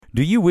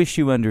Do you wish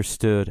you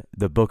understood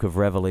the book of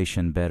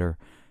Revelation better?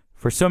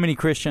 For so many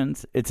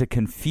Christians, it's a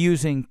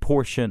confusing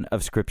portion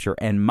of Scripture,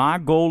 and my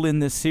goal in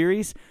this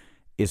series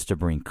is to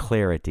bring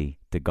clarity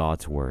to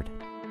God's Word.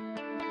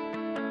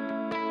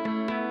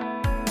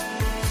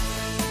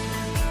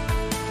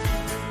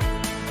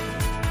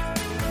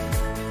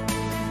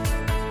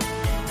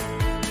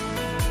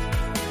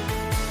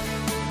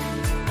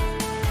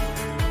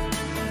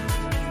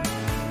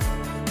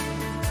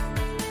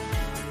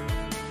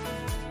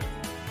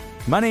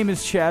 My name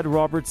is Chad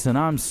Roberts, and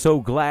I'm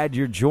so glad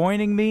you're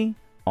joining me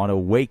on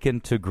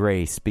Awaken to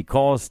Grace,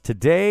 because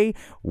today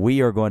we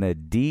are going to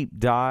deep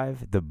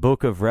dive the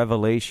book of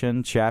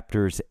Revelation,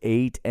 chapters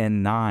 8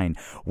 and 9.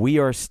 We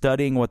are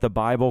studying what the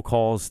Bible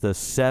calls the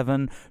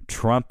 7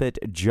 trumpet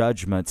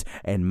judgments,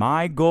 and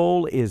my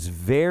goal is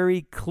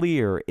very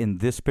clear in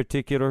this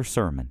particular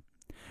sermon.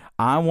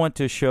 I want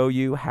to show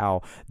you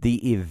how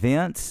the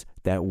events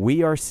that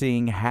we are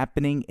seeing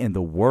happening in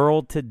the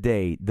world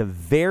today, the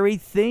very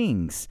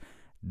things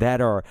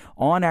that are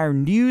on our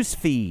news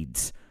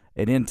feeds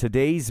and in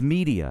today's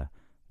media,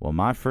 well,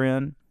 my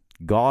friend,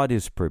 God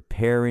is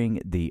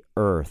preparing the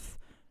earth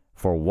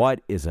for what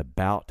is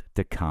about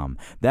to come.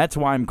 That's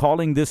why I'm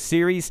calling this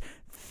series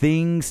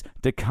Things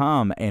to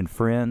Come. And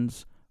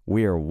friends,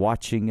 we are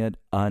watching it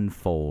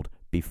unfold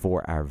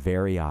before our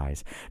very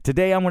eyes.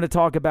 Today I'm going to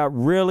talk about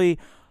really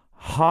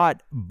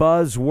hot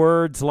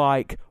buzzwords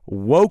like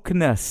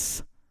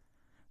wokeness.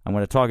 I'm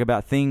going to talk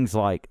about things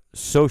like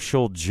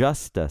social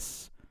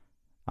justice.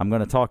 I'm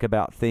going to talk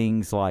about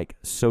things like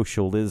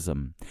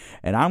socialism.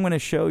 And I'm going to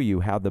show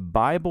you how the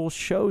Bible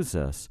shows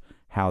us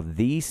how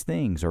these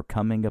things are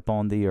coming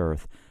upon the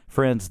earth.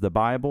 Friends, the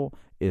Bible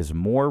is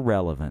more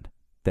relevant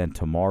than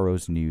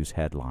tomorrow's news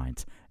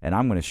headlines. And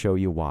I'm going to show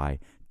you why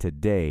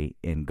today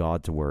in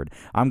God's Word.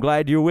 I'm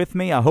glad you're with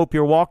me. I hope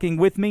you're walking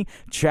with me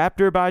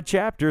chapter by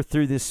chapter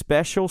through this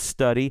special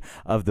study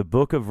of the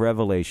book of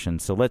Revelation.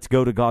 So let's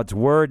go to God's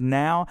Word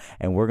now,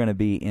 and we're going to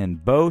be in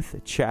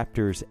both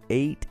chapters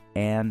 8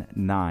 and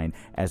 9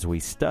 as we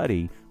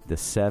study the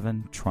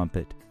 7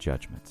 trumpet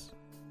judgments.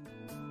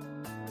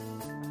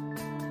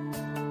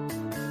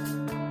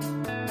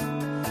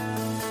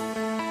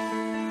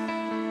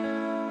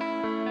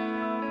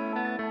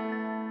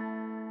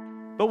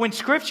 But when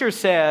Scripture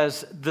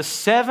says the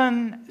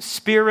 7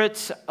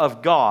 spirits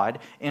of God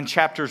in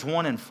chapters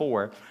 1 and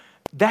 4,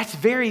 that's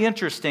very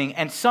interesting.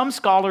 And some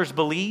scholars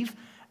believe,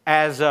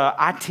 as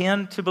I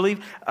tend to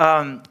believe,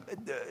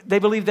 they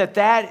believe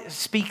that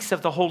speaks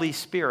of the Holy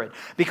Spirit.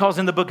 Because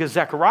in the book of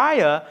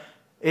Zechariah,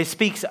 it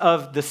speaks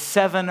of the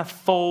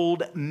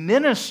 7-fold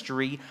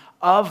ministry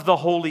of the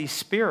Holy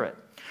Spirit.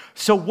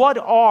 So what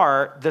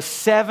are the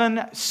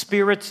 7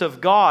 spirits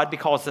of God?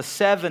 Because the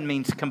 7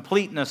 means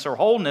completeness or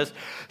wholeness.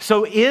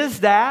 So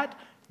is that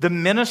the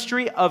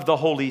ministry of the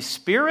Holy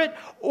Spirit?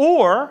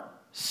 Or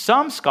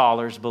some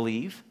scholars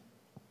believe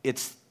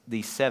it's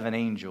the 7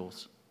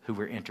 angels who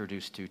we're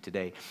introduced to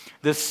today.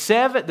 The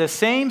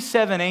same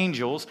 7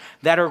 angels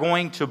that are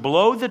going to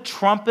blow the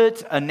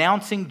trumpet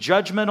announcing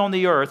judgment on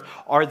the earth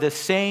are the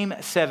same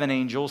 7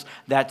 angels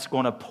that's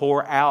going to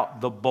pour out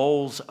the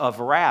bowls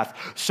of wrath.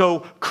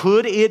 So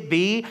could it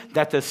be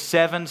that the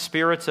 7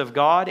 spirits of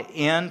God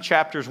in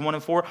chapters 1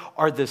 and 4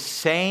 are the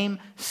same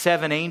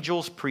 7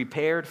 angels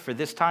prepared for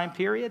this time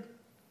period?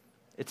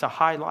 It's a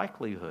high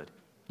likelihood.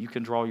 You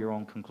can draw your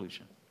own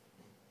conclusion.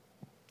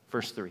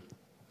 Verse 3.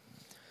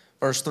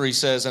 Verse 3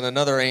 says, "And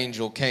another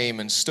angel came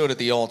and stood at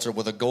the altar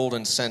with a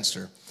golden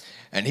censer,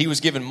 and he was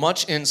given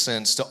much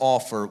incense to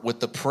offer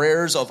with the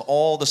prayers of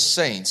all the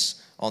saints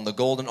on the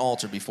golden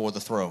altar before the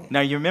throne."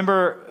 Now, you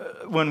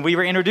remember when we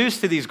were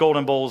introduced to these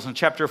golden bowls in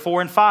chapter 4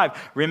 and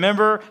 5.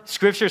 Remember,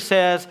 Scripture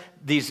says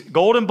these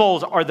golden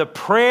bowls are the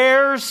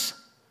prayers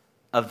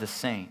of the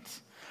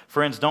saints.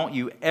 Friends, don't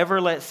you ever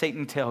let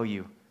Satan tell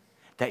you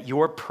that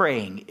your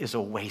praying is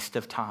a waste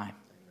of time.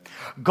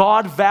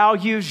 God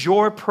values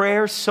your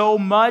prayers so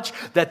much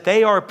that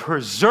they are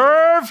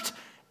preserved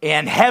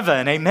in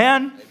heaven.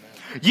 Amen?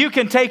 You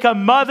can take a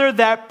mother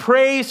that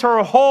prays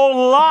her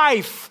whole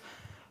life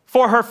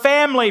for her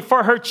family,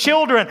 for her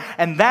children,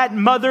 and that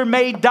mother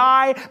may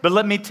die, but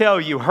let me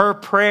tell you, her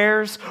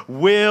prayers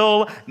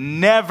will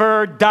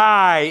never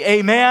die.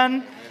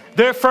 Amen?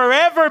 They're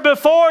forever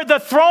before the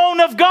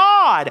throne of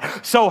God.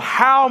 So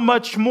how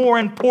much more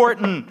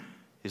important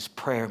is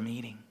prayer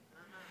meeting?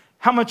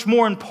 How much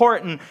more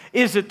important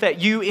is it that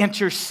you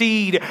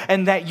intercede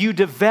and that you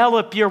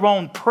develop your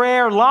own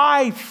prayer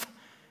life?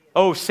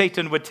 Oh,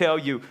 Satan would tell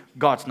you,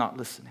 God's not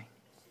listening.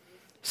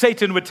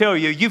 Satan would tell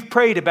you, you've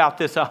prayed about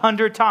this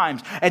 100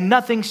 times and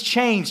nothing's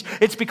changed.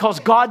 It's because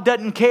God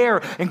doesn't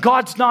care and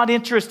God's not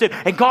interested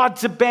and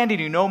God's abandoned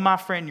you. No, my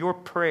friend, your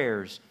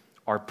prayers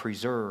are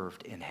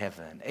preserved in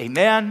heaven.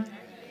 Amen?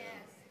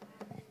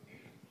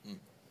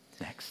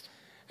 Next.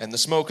 "And the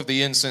smoke of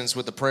the incense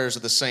with the prayers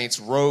of the saints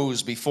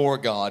rose before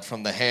God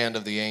from the hand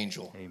of the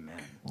angel. Amen.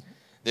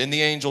 Then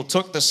the angel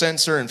took the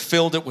censer and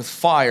filled it with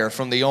fire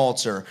from the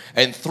altar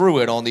and threw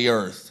it on the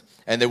earth.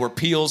 And there were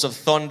peals of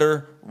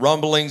thunder,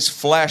 rumblings,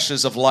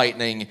 flashes of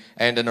lightning,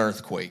 and an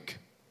earthquake.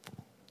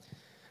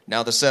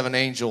 Now the 7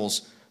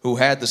 angels who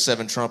had the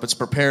 7 trumpets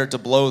prepared to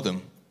blow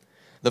them.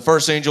 The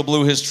first angel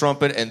blew his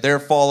trumpet, and there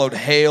followed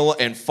hail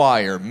and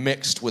fire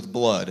mixed with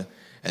blood,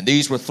 and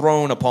these were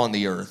thrown upon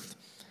the earth.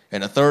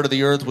 And a third of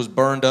the earth was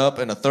burned up,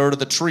 and a third of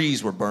the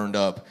trees were burned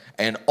up,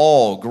 and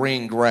all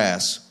green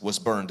grass was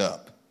burned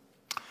up.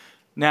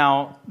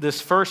 Now,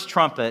 this first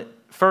trumpet,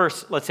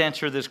 first, let's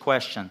answer this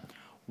question.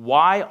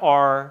 Why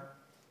are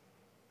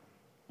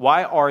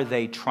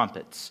they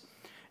trumpets?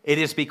 It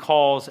is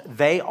because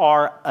they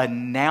are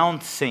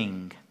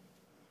announcing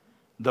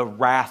the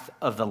wrath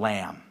of the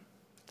Lamb.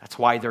 That's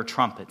why they're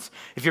trumpets.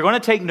 If you're going to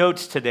take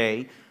notes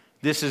today,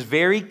 this is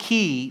very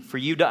key for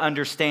you to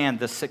understand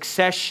the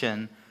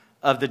succession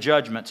of the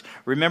judgments.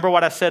 Remember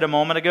what I said a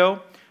moment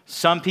ago?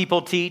 Some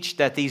people teach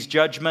that these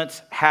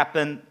judgments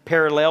happen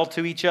parallel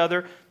to each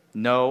other.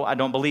 No, I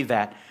don't believe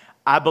that.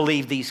 I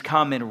believe these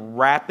come in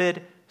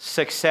rapid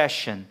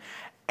succession.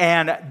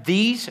 And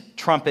these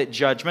trumpet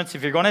judgments,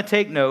 if you're going to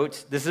take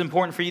notes, this is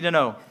important for you to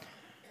know.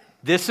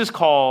 This is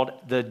called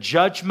the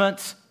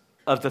judgments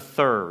of the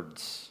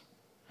thirds.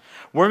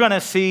 We're going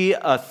to see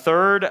a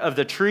third of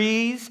the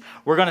trees.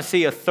 We're going to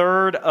see a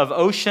third of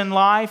ocean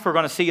life. We're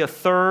going to see a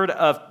third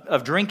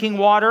of drinking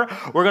water.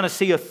 We're going to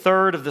see a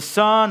third of the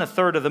sun, a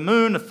third of the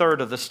moon, a third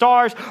of the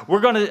stars.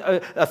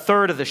 A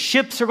third of the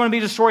ships are going to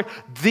be destroyed.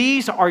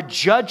 These are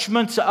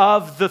judgments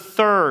of the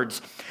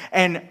thirds.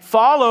 And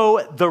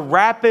follow the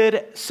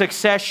rapid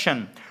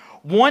succession.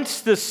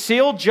 Once the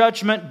seal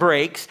judgment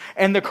breaks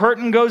and the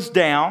curtain goes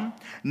down,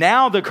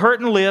 now the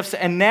curtain lifts,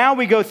 and now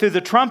we go through the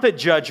trumpet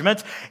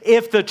judgments.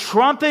 If the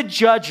trumpet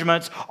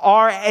judgments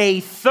are a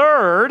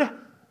third,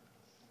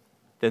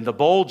 then the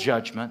bowl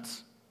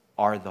judgments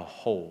are the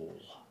whole.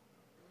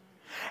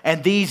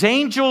 And these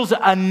angels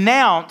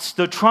announce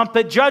the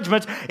trumpet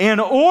judgments in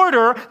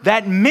order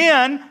that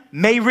men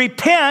may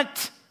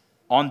repent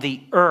on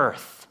the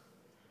earth.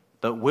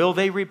 But will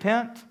they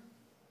repent?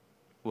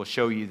 We'll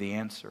show you the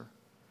answer.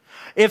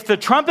 If the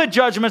trumpet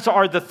judgments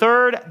are the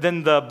third,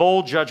 then the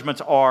bowl judgments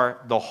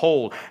are the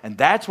whole. And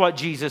that's what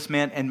Jesus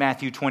meant in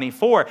Matthew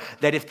 24,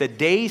 that if the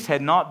days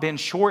had not been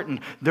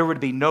shortened, there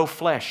would be no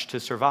flesh to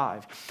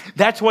survive.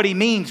 That's what he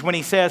means when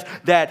he says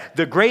that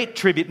the great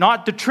tribulation,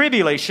 not the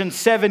tribulation,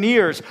 7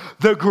 years,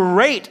 the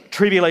great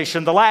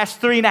tribulation, the last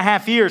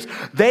 3.5 years,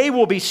 they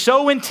will be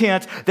so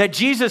intense that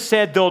Jesus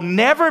said there'll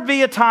never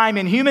be a time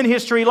in human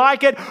history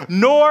like it,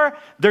 nor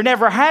there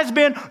never has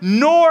been,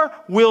 nor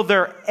will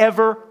there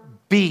ever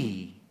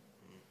be.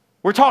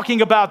 We're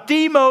talking about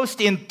the most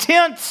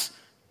intense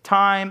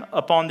time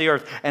upon the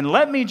earth. And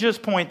let me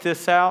just point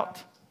this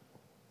out.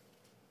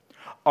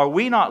 Are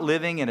we not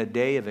living in a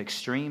day of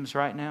extremes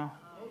right now?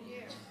 Oh,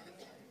 yes.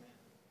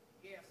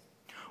 Yes.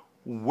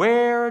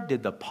 Where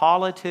did the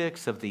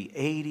politics of the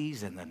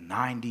 80s and the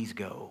 90s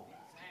go?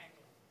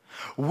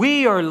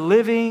 We are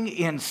living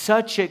in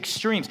such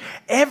extremes.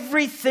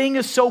 Everything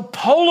is so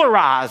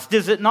polarized,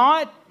 is it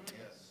not?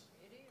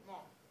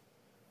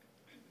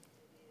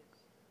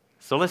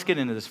 So let's get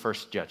into this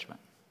first judgment.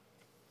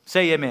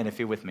 Say amen if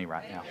you're with me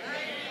right now.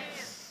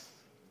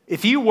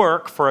 If you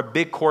work for a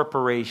big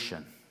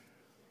corporation,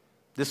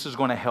 this is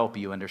going to help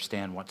you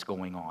understand what's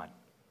going on.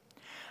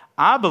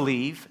 I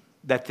believe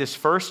that this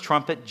first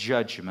trumpet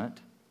judgment,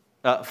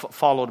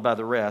 followed by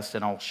the rest,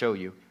 and I'll show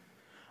you,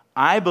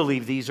 I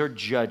believe these are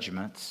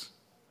judgments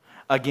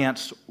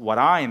against what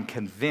I am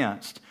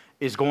convinced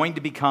is going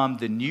to become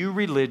the new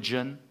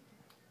religion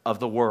of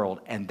the world,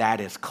 and that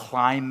is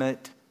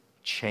climate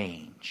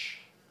change.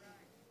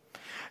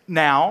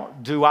 Now,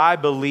 do I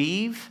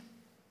believe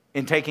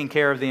in taking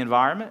care of the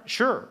environment?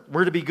 Sure.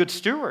 We're to be good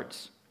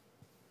stewards.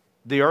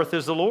 The earth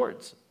is the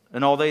Lord's,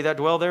 and all they that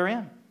dwell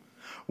therein.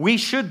 We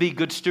should be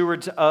good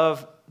stewards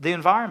of the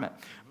environment.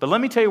 But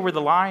let me tell you where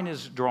the line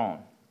is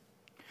drawn.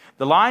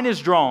 The line is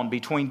drawn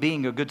between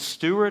being a good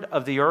steward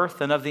of the earth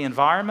and of the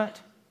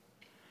environment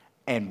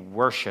and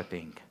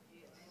worshiping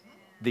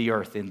the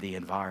earth and the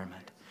environment.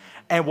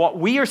 And what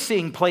we are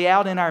seeing play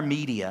out in our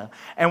media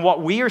and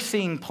what we are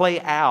seeing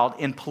play out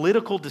in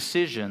political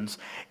decisions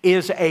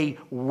is a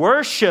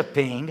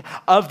worshiping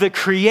of the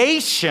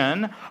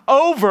creation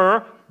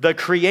over the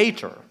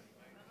Creator.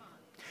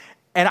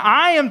 And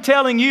I am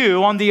telling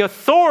you, on the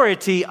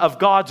authority of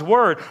God's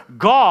Word,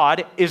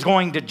 God is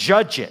going to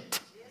judge it.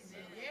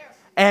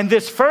 And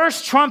this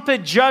first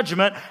trumpet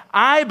judgment,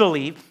 I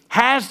believe,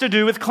 has to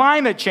do with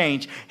climate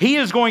change. He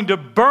is going to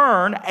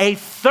burn a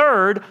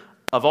third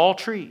of all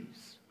trees.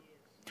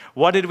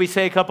 What did we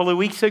say a couple of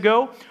weeks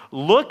ago?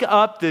 Look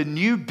up the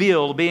new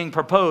bill being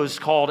proposed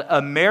called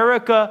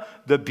America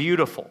the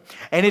Beautiful.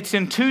 And it's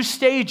in 2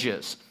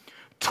 stages,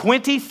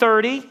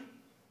 2030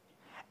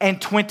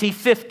 and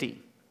 2050.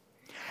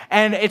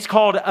 And it's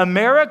called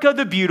America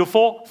the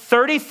Beautiful,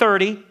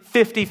 30-30,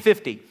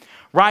 50-50.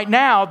 Right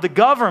now, the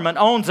government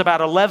owns about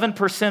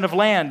 11% of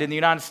land in the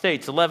United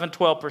States,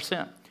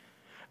 11-12%.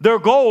 Their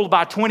goal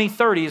by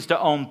 2030 is to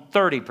own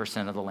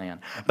 30% of the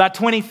land. By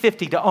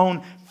 2050, to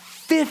own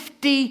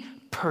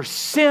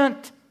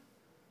 50%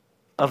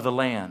 of the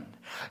land.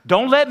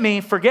 Don't let me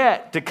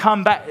forget to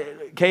come back.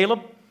 Caleb,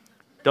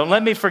 Don't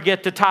let me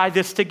forget to tie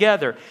this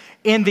together.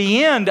 In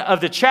the end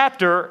of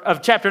chapter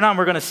 9,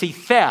 we're going to see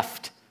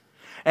theft.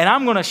 And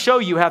I'm going to show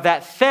you how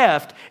that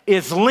theft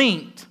is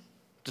linked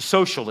to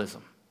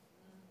socialism.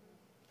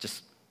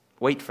 Just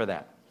wait for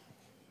that.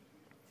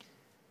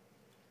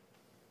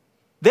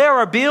 There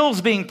are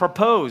bills being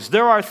proposed.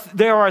 There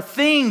are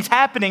things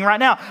happening right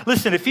now.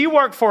 Listen, if you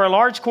work for a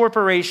large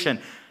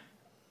corporation,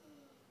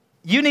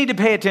 you need to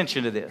pay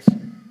attention to this.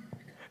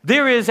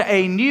 There is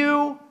a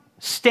new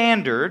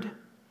standard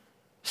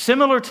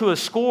similar to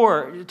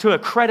a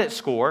credit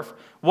score.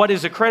 What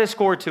is a credit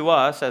score to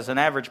us as an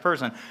average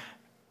person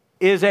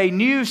is a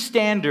new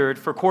standard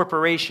for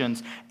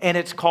corporations, and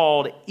it's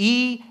called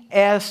ESG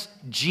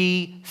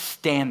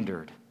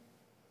standard.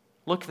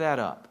 Look that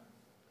up.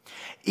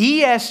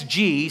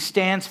 ESG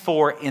stands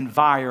for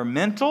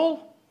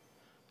environmental,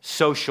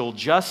 social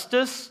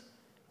justice,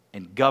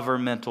 and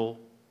governmental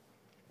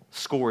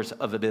scores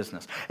of a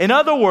business. In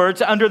other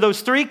words, under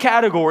those three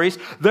categories,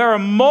 there are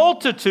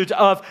multitudes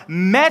of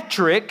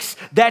metrics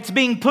that's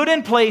being put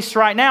in place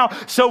right now.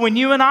 So when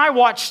you and I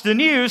watch the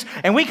news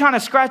and we kind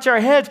of scratch our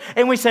heads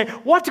and we say,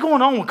 what's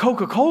going on with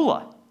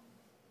Coca-Cola?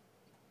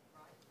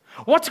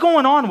 What's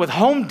going on with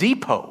Home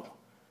Depot?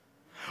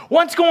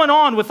 What's going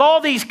on with all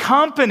these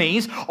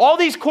companies, all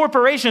these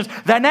corporations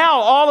that now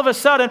all of a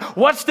sudden,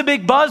 what's the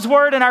big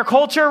buzzword in our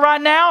culture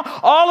right now?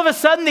 All of a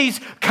sudden these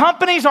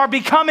companies are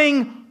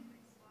becoming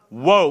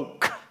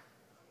woke.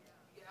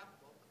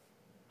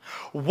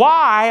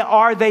 Why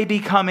are they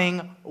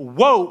becoming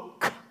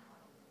woke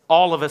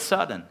all of a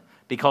sudden?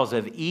 Because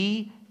of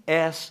ESG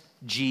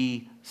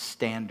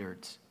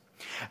standards.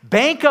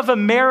 Bank of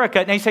America,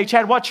 and they say,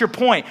 Chad, what's your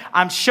point?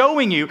 I'm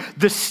showing you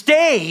the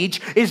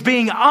stage is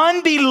being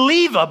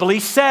unbelievably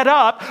set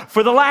up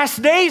for the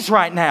last days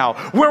right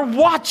now. We're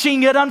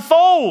watching it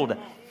unfold.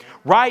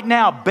 Right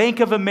now, Bank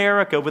of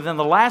America, within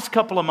the last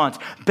couple of months,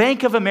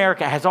 Bank of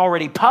America has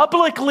already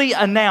publicly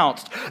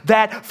announced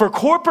that for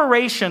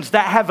corporations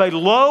that have a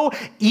low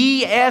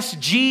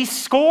ESG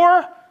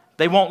score,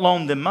 they won't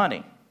loan them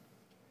money.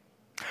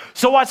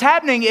 So what's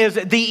happening is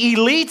the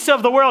elites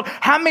of the world,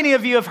 how many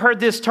of you have heard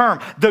this term?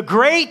 The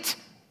Great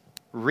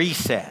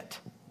Reset.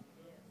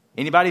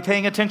 Anybody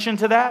paying attention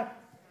to that?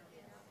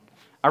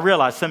 I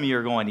realize some of you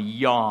are going to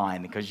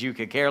yawn because you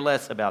could care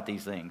less about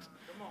these things.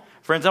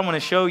 Friends, I want to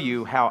show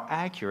you how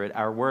accurate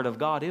our Word of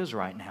God is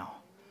right now.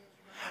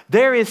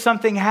 There is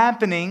something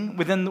happening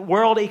within the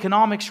world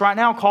economics right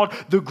now called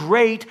the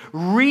Great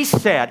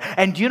Reset.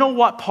 And do you know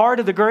what part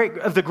of the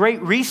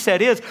Great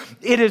Reset is?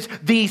 It's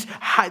these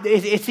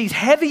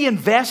heavy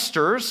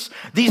investors,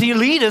 these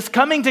elitists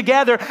coming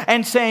together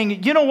and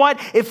saying, you know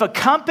what? If a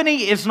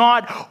company is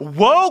not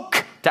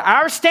woke to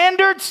our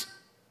standards,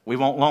 we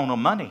won't loan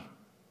them money.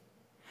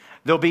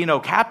 There'll be no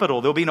capital.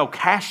 There'll be no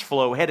cash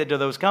flow headed to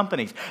those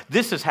companies.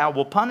 This is how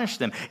we'll punish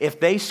them. If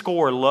they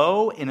score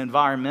low in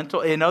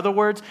environmental, in other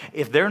words,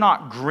 if they're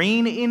not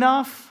green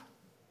enough,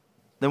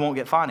 they won't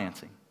get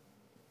financing.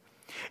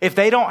 If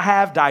they don't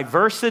have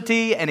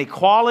diversity and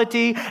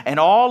equality and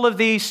all of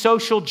these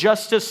social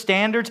justice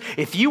standards,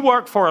 if you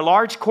work for a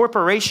large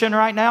corporation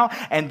right now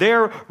and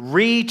they're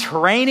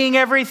retraining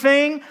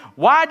everything,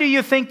 why do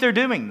you think they're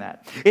doing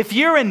that? If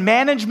you're in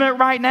management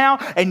right now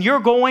and you're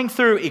going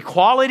through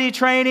equality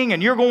training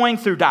and you're going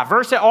through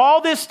diversity,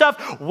 all this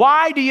stuff,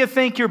 why do you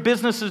think your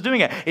business is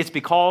doing it? It's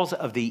because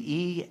of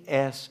the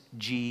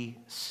ESG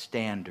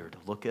standard.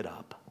 Look it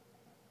up.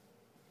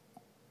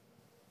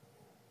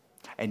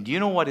 And do you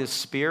know what is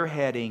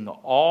spearheading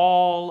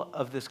all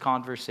of this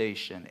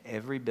conversation,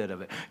 every bit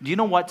of it? Do you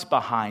know what's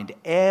behind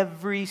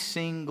every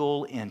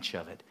single inch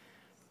of it?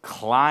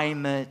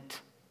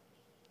 Climate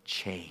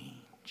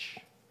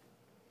change.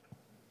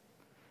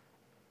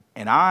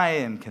 And I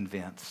am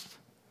convinced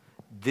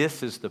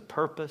this is the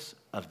purpose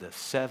of the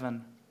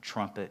 7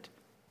 trumpet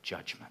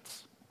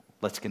judgments.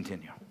 Let's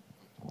continue.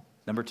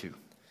 Number 2.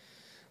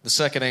 The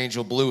second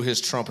angel blew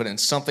his trumpet, and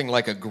something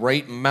like a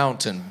great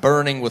mountain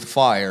burning with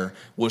fire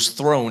was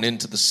thrown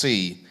into the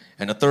sea,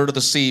 and a third of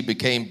the sea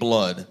became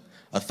blood.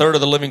 A third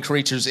of the living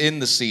creatures in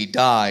the sea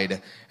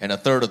died, and a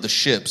third of the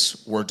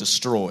ships were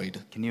destroyed.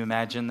 Can you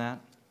imagine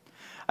that?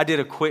 I did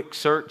a quick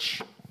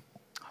search.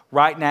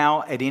 Right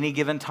now, at any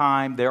given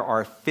time, there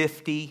are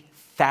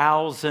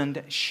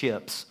 50,000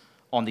 ships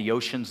on the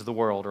oceans of the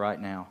world right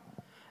now.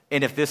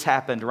 And if this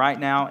happened right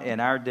now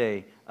in our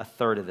day, a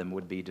third of them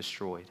would be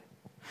destroyed.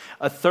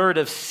 A third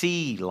of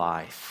sea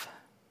life.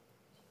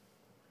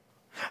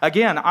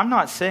 Again, I'm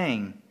not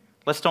saying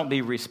let's don't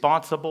be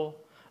responsible.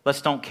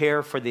 Let's don't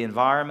care for the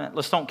environment.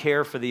 Let's don't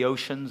care for the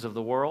oceans of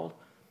the world.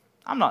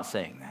 I'm not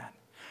saying that.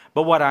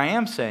 But what I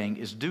am saying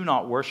is do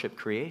not worship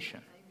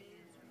creation.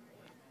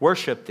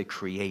 Worship the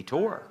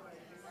Creator.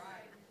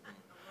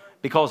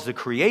 Because the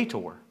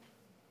Creator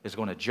is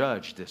going to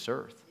judge this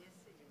earth.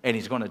 And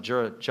He's going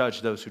to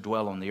judge those who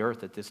dwell on the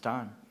earth at this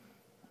time.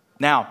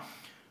 Now,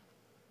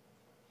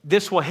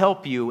 this will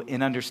help you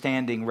in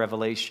understanding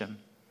Revelation.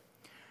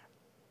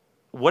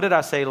 What did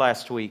I say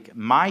last week?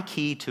 My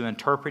key to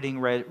interpreting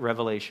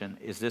Revelation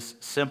is this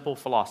simple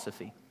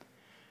philosophy.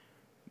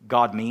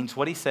 God means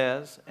what he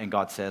says, and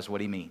God says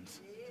what he means.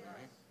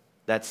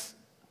 That's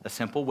a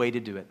simple way to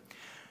do it.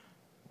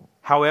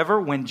 However,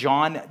 when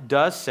John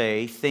does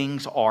say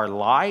things are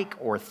like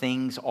or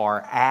things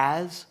are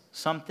as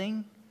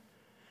something,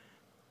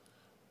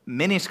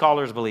 many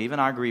scholars believe,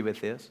 and I agree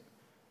with this,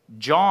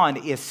 John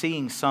is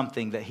seeing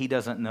something that he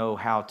doesn't know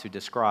how to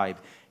describe.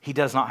 He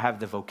does not have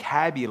the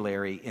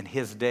vocabulary in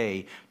his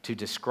day to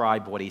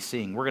describe what he's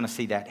seeing. We're going to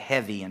see that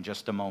heavy in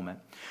just a moment.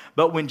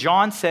 But when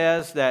John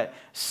says that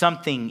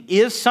something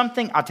is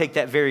something, I take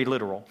that very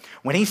literal.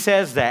 When he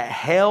says that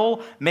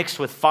hell mixed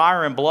with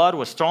fire and blood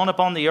was thrown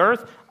upon the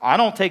earth, I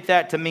don't take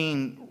that to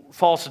mean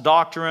false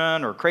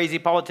doctrine or crazy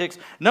politics.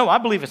 No, I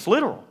believe it's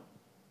literal.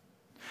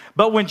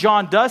 But when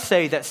John does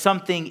say that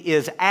something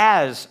is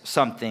as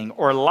something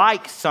or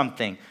like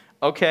something,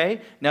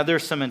 okay, now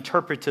there's some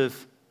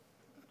interpretive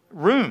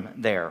room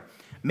there.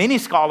 Many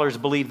scholars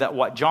believe that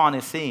what John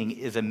is seeing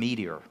is a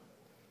meteor,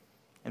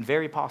 and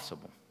very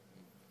possible.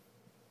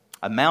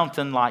 A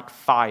mountain like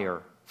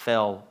fire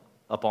fell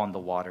upon the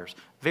waters.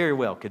 Very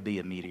well could be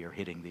a meteor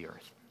hitting the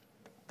earth.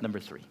 Number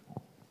 3.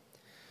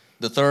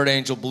 The third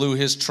angel blew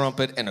his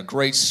trumpet, and a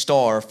great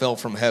star fell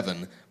from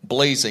heaven,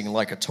 blazing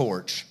like a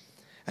torch.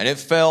 And it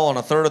fell on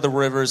a third of the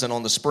rivers and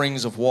on the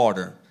springs of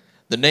water.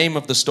 The name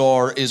of the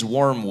star is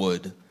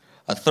Wormwood.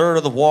 A third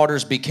of the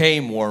waters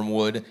became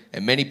wormwood,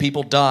 and many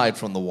people died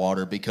from the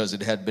water because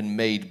it had been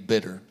made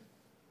bitter.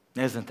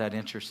 Isn't that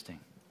interesting?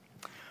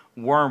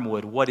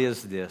 Wormwood, what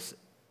is this?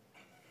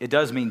 It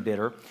does mean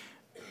bitter.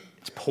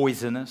 It's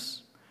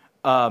poisonous.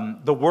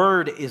 The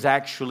word is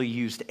actually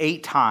used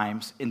 8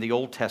 times in the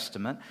Old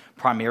Testament,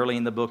 primarily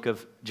in the book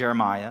of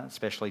Jeremiah,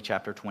 especially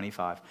chapter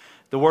 25.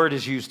 The word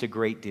is used a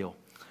great deal.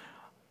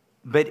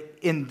 But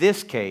in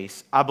this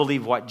case, I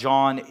believe what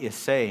John is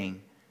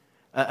saying,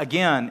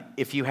 again,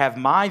 if you have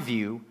my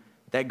view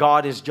that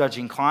God is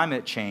judging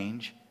climate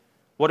change,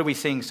 what are we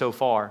seeing so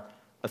far?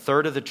 A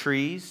third of the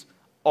trees,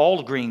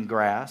 all green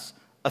grass,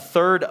 a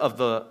third of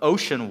the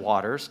ocean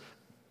waters,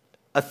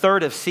 a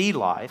third of sea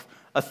life,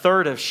 a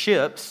third of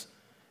ships,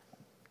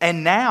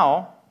 and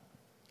now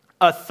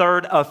a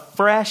third of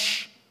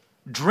fresh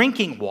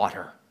drinking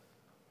water.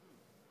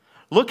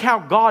 Look how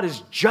God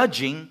is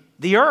judging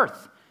the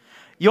earth.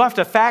 You'll have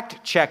to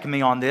fact check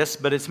me on this,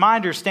 but it's my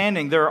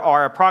understanding there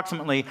are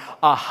approximately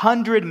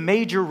 100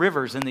 major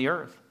rivers in the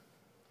earth.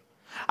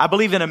 I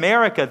believe in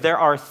America there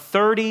are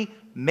 30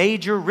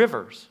 major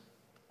rivers,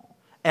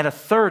 and a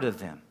third of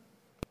them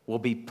will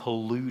be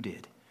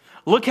polluted.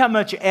 Look how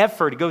much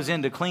effort goes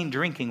into clean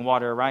drinking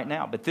water right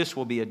now, but this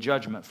will be a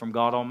judgment from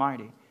God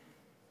Almighty.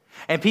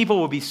 And people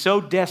will be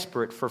so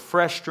desperate for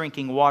fresh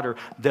drinking water,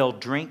 they'll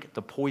drink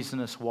the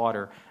poisonous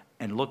water,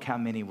 and look how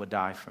many will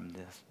die from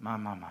this. My.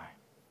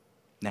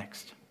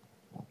 Next.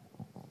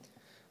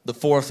 The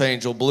fourth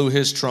angel blew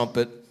his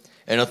trumpet,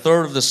 and a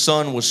third of the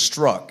sun was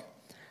struck,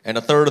 and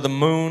a third of the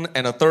moon,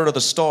 and a third of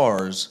the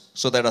stars,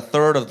 so that a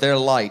third of their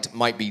light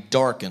might be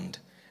darkened,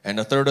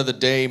 and a third of the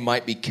day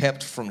might be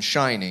kept from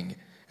shining,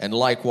 and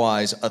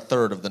likewise a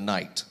third of the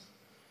night.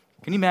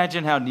 Can you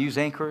imagine how news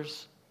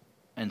anchors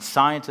and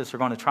scientists are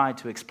going to try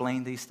to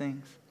explain these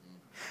things?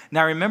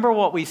 Now remember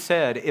what we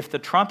said, if the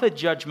trumpet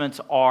judgments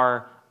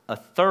are a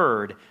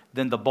third,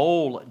 then the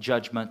bowl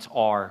judgments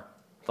are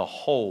the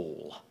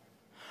whole.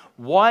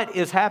 What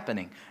is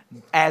happening?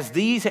 As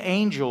these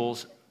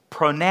angels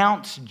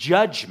pronounce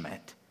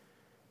judgment,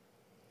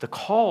 the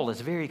call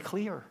is very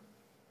clear.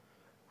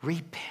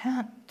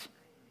 Repent.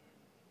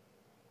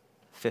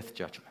 Fifth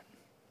judgment.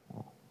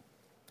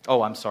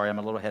 Oh, I'm sorry, I'm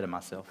a little ahead of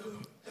myself.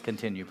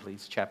 Continue,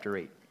 please. Chapter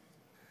 8.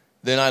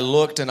 Then I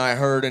looked, and I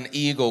heard an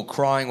eagle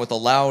crying with a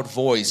loud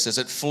voice as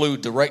it flew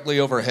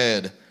directly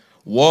overhead.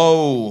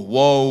 Woe,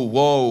 woe,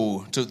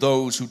 woe to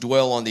those who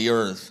dwell on the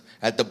earth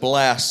at the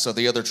blasts of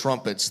the other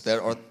trumpets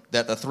that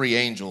the 3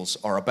 angels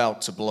are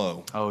about to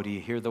blow. Oh, do you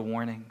hear the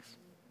warnings?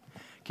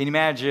 Can you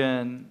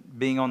imagine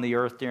being on the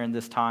earth during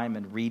this time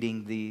and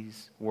reading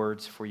these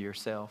words for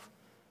yourself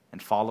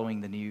and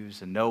following the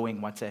news and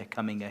knowing what's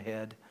coming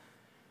ahead?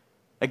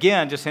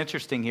 Again, just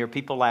interesting here,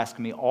 people ask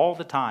me all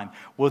the time,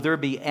 will there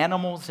be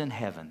animals in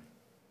heaven?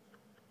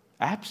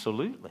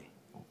 Absolutely.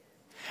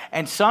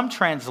 And some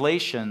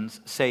translations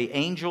say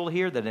angel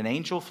here, that an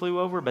angel flew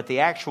over, but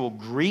the actual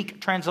Greek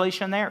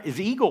translation there is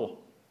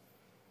eagle.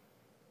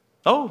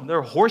 Oh, there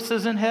are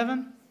horses in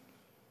heaven.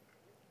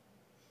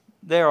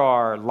 There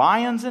are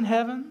lions in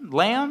heaven,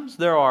 lambs.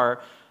 There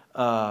are,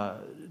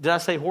 did I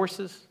say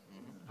horses?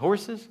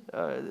 Horses?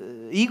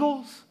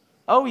 Eagles?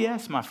 Oh,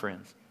 yes, my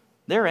friends.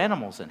 There are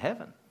animals in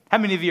heaven. How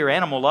many of you are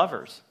animal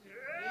lovers?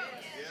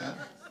 Yes.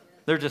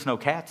 There are just no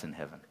cats in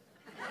heaven.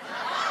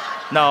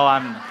 No,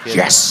 I'm kidding.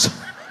 Yes!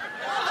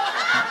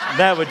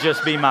 That would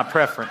just be my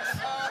preference.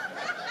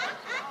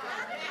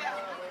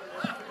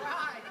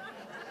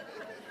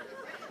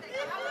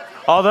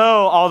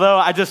 Although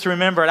I just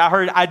remembered,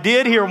 I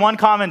did hear one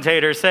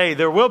commentator say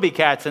there will be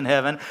cats in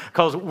heaven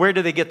because where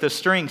do they get the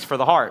strings for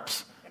the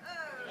harps?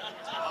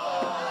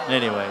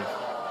 Anyway,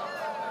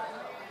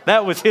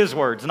 that was his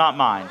words, not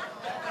mine.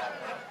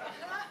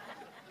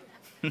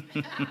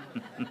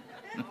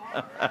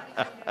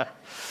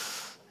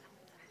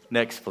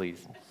 Next,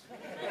 please.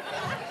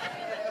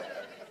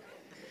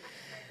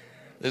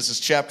 This is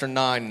chapter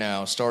 9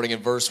 now, starting in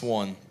verse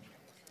 1.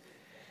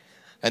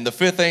 And the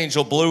fifth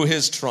angel blew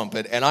his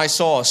trumpet, and I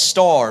saw a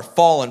star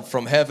fallen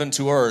from heaven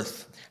to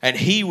earth, and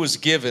he was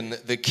given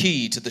the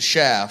key to the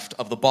shaft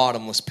of the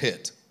bottomless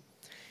pit.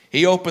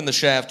 He opened the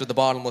shaft of the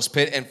bottomless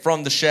pit, and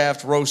from the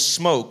shaft rose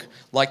smoke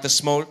like the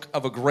smoke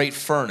of a great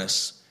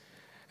furnace.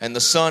 And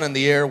the sun and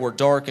the air were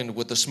darkened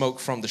with the smoke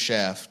from the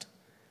shaft.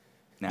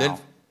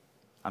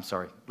 I'm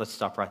sorry, let's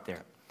stop right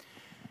there.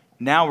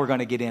 Now we're going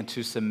to get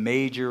into some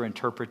major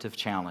interpretive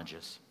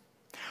challenges.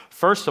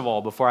 First of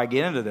all, before I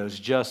get into those,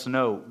 just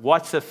know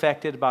what's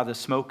affected by the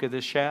smoke of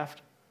this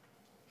shaft?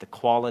 The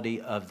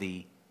quality of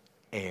the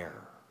air.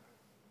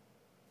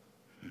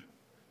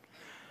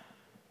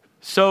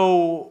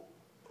 So,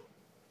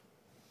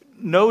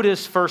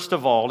 notice first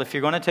of all, if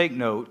you're going to take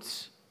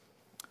notes,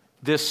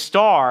 this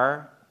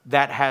star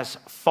that has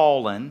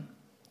fallen,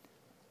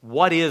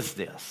 what is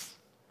this?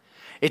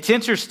 It's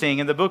interesting,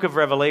 in the book of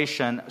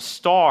Revelation,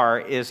 star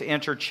is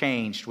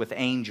interchanged with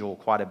angel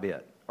quite a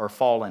bit, or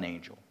fallen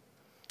angel.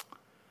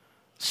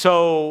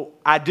 So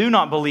I do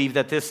not believe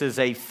that this is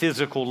a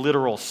physical,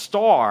 literal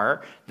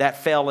star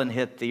that fell and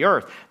hit the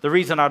earth. The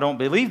reason I don't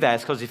believe that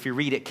is because if you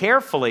read it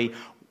carefully,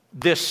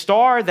 this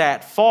star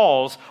that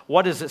falls,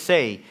 what does it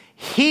say?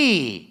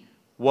 He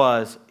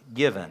was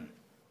given.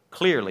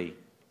 Clearly,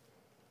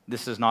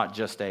 this is not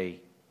just a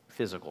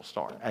physical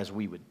star as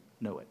we would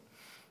know it.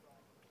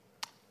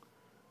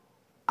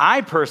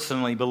 I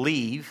personally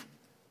believe,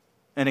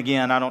 and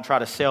again, I don't try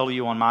to sell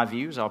you on my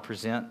views. I'll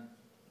present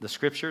the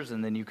scriptures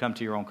and then you come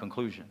to your own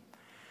conclusion.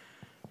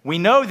 We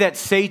know that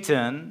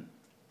Satan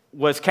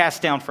was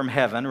cast down from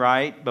heaven,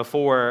 right,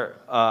 before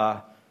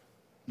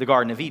the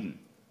Garden of Eden.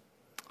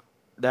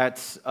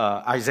 That's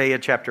Isaiah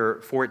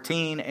chapter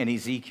 14 and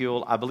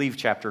Ezekiel, I believe,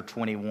 chapter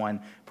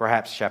 21,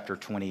 perhaps chapter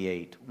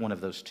 28. One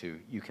of those two.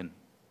 You can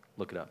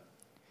look it up.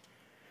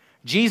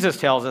 Jesus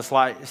tells us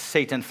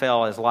Satan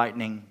fell as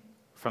lightning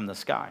from the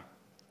sky.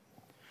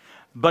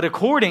 But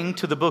according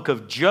to the book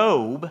of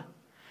Job,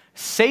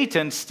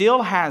 Satan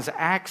still has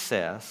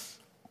access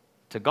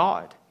to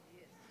God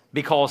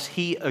because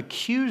he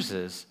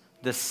accuses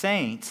the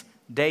saints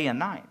day and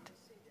night.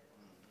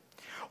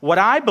 What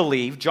I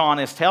believe John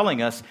is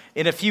telling us,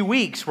 in a few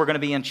weeks we're going to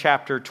be in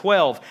chapter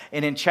 12.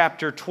 And in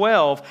chapter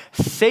 12,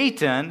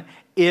 Satan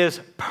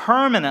is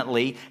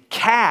permanently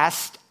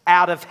cast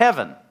out of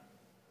heaven.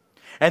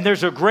 And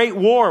there's a great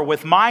war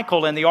with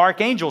Michael and the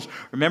archangels.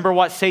 Remember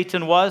what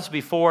Satan was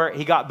before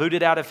he got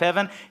booted out of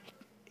heaven?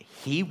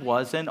 He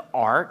was an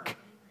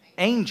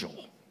archangel.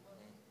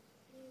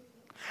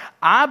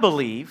 I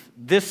believe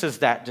this is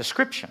that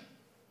description.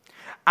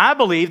 I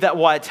believe that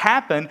what's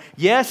happened,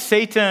 yes,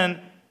 Satan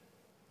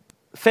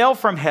fell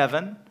from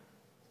heaven,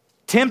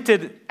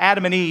 tempted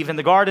Adam and Eve in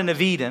the Garden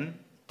of Eden,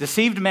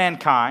 deceived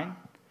mankind.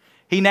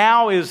 He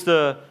now is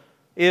the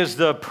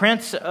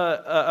prince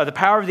of the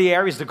power of the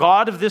air. He's the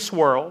god of this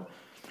world.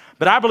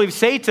 But I believe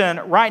Satan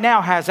right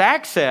now has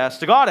access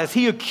to God as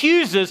he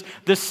accuses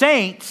the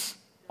saints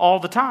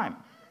all the time.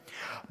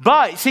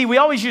 But, see, we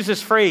always use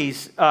this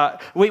phrase,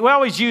 we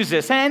always use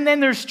this, and then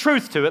there's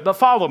truth to it, but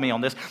follow me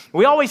on this.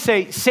 We always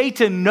say,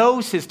 Satan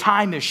knows his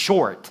time is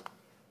short.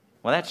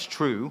 Well, that's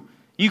true.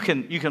 You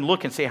can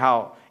look and see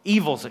how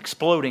evil's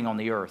exploding on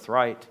the earth,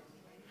 right?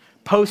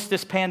 Post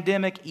this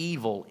pandemic,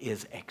 evil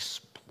is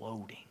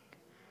exploding.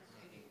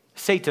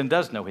 Satan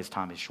does know his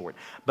time is short.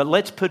 But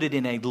let's put it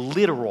in a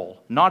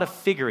literal, not a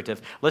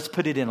figurative, let's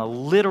put it in a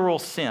literal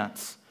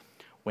sense.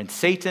 When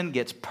Satan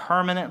gets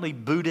permanently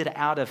booted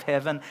out of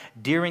heaven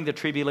during the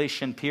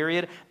tribulation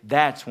period,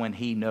 that's when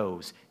he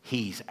knows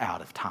he's out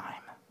of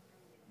time.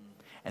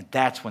 And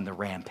that's when the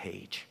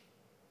rampage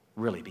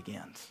really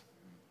begins.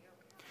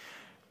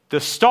 The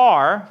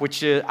star,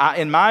 which is,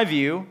 in my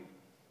view,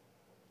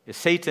 is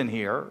Satan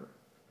here,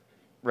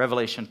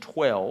 Revelation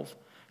 12.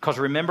 Because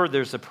remember,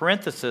 there's a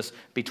parenthesis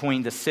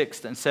between the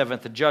sixth and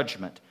seventh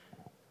judgment.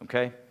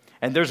 Okay?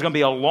 And there's going to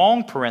be a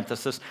long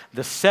parenthesis.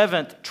 The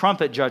seventh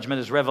trumpet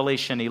judgment is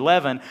Revelation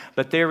 11.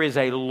 But there is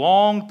a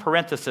long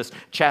parenthesis.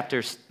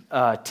 Chapters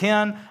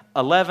 10,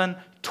 11,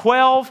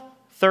 12,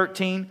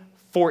 13,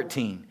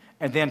 14.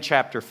 And then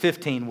chapter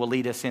 15 will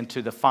lead us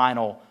into the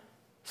final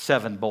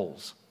 7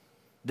 bowls.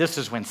 This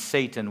is when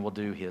Satan will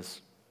do his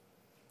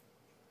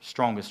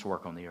strongest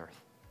work on the earth.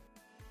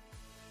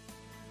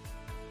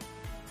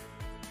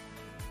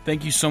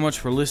 Thank you so much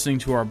for listening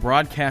to our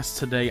broadcast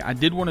today. I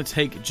did want to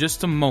take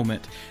just a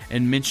moment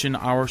and mention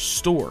our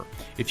store.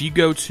 If you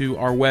go to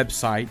our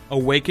website,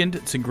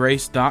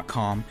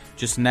 awakenedtograce.com,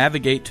 just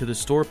navigate to the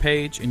store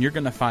page and you're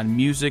going to find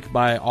music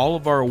by all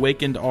of our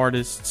awakened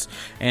artists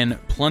and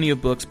plenty of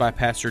books by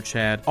Pastor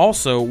Chad.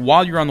 Also,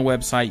 while you're on the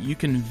website, you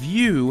can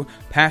view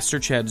Pastor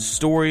Chad's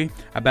story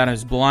about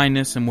his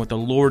blindness and what the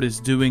Lord is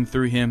doing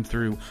through him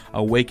through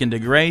Awakened to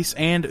Grace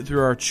and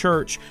through our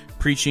church,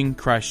 Preaching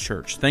Christ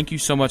Church. Thank you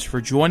so much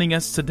for joining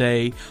us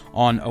today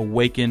on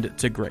Awakened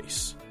to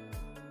Grace.